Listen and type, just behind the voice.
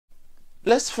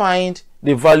Let's find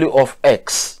the value of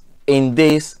x in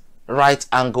this right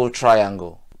angle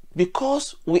triangle.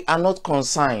 Because we are not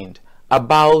concerned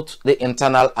about the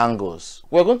internal angles,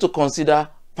 we're going to consider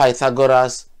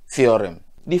Pythagoras theorem.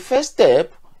 The first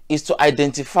step is to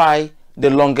identify the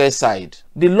longest side.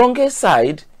 The longest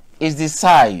side is the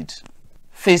side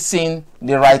facing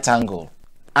the right angle.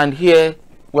 And here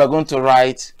we're going to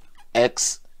write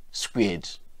x squared.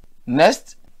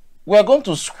 Next, we're going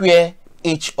to square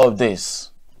each of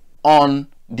this on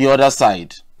the other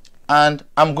side. And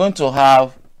I'm going to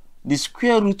have the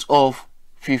square root of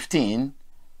 15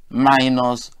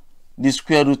 minus the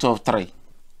square root of 3,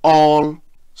 all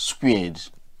squared,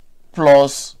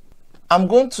 plus I'm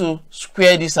going to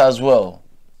square this as well.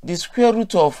 The square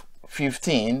root of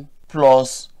 15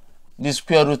 plus the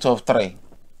square root of 3,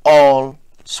 all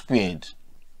squared.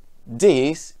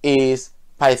 This is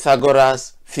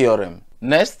Pythagoras theorem.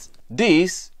 Next,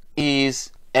 this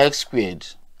is x squared.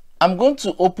 I'm going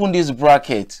to open this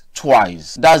bracket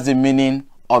twice. That's the meaning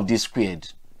of the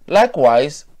squared.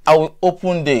 Likewise, I will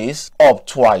open this up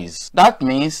twice. That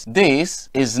means this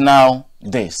is now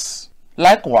this.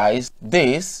 Likewise,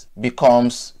 this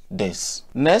becomes this.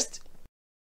 Next,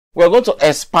 we're going to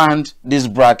expand this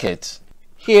bracket.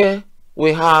 Here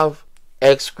we have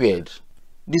x squared.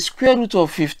 The square root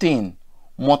of 15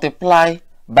 multiplied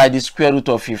by the square root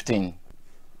of 15.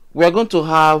 We're going to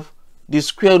have the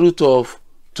square root of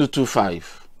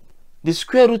 225. The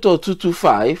square root of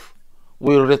 225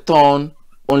 will return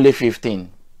only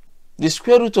 15. The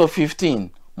square root of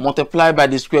 15 multiplied by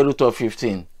the square root of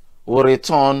 15 will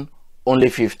return only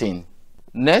 15.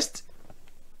 Next,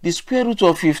 the square root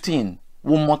of 15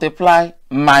 will multiply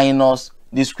minus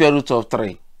the square root of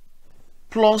 3.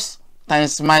 Plus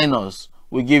times minus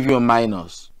will give you a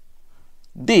minus.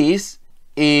 This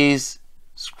is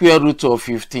square root of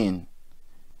 15.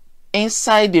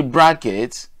 Inside the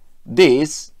bracket,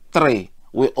 this 3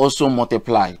 will also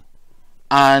multiply.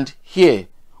 And here,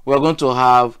 we're going to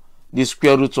have the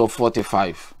square root of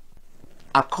 45.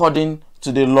 According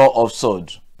to the law of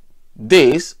surds,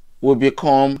 this will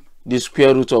become the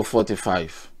square root of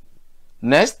 45.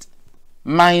 Next,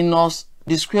 minus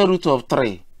the square root of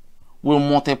 3 will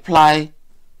multiply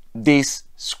this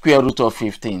square root of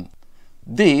 15.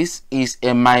 This is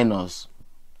a minus.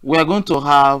 We are going to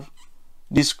have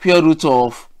the square root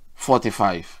of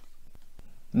 45.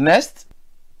 Next,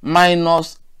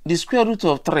 minus the square root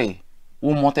of 3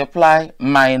 will multiply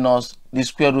minus the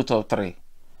square root of 3.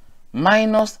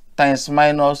 Minus times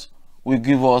minus will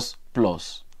give us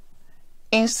plus.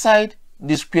 Inside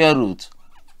the square root,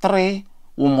 3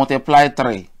 will multiply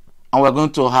 3, and we're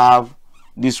going to have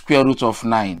the square root of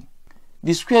 9.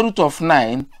 The square root of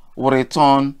 9 will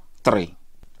return 3.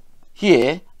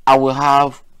 Here, I will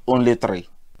have only 3.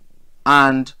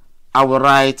 And I will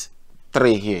write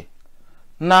 3 here.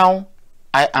 Now,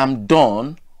 I am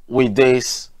done with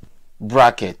this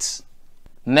bracket.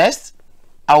 Next,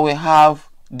 I will have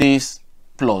this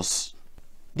plus.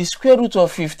 The square root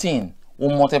of 15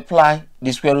 will multiply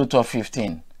the square root of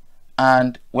 15.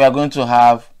 And we are going to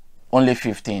have only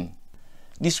 15.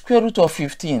 The square root of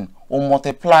 15 will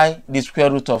multiply the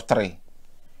square root of 3.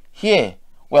 Here,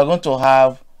 we are going to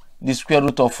have the square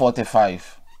root of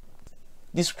 45.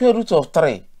 The square root of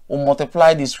 3 will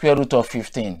multiply the square root of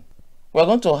 15. We are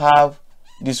going to have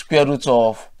the square root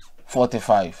of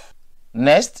 45.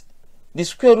 Next, the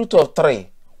square root of 3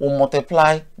 will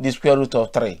multiply the square root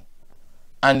of 3.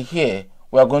 And here,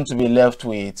 we are going to be left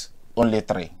with only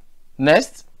 3.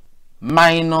 Next,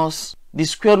 minus the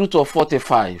square root of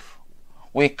 45.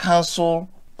 We cancel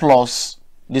plus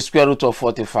the square root of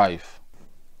 45.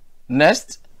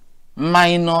 Next,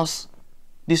 minus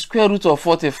the square root of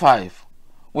 45.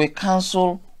 We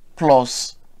cancel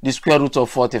plus the square root of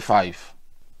 45.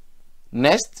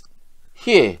 Next,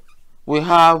 here we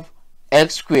have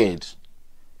x squared.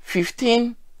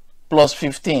 15 plus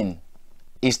 15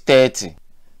 is 30.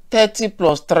 30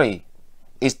 plus 3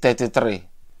 is 33.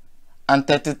 And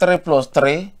 33 plus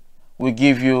 3 will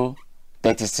give you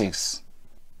 36.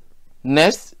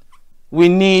 Next, we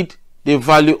need the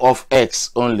value of x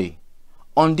only.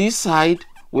 On this side,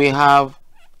 we have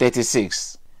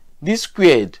 36. This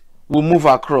squared will move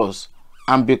across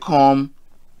and become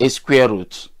a square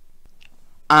root.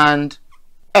 And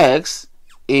x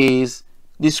is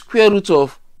the square root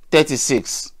of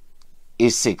 36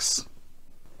 is 6.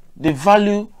 The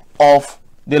value of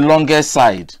the longest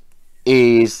side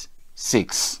is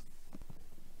 6.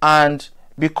 And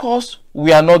because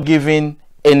we are not given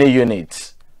any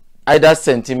units, either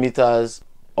centimeters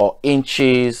or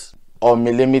inches or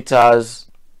millimeters,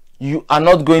 you are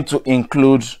not going to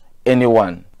include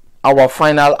anyone. Our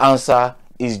final answer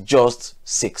is just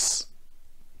 6.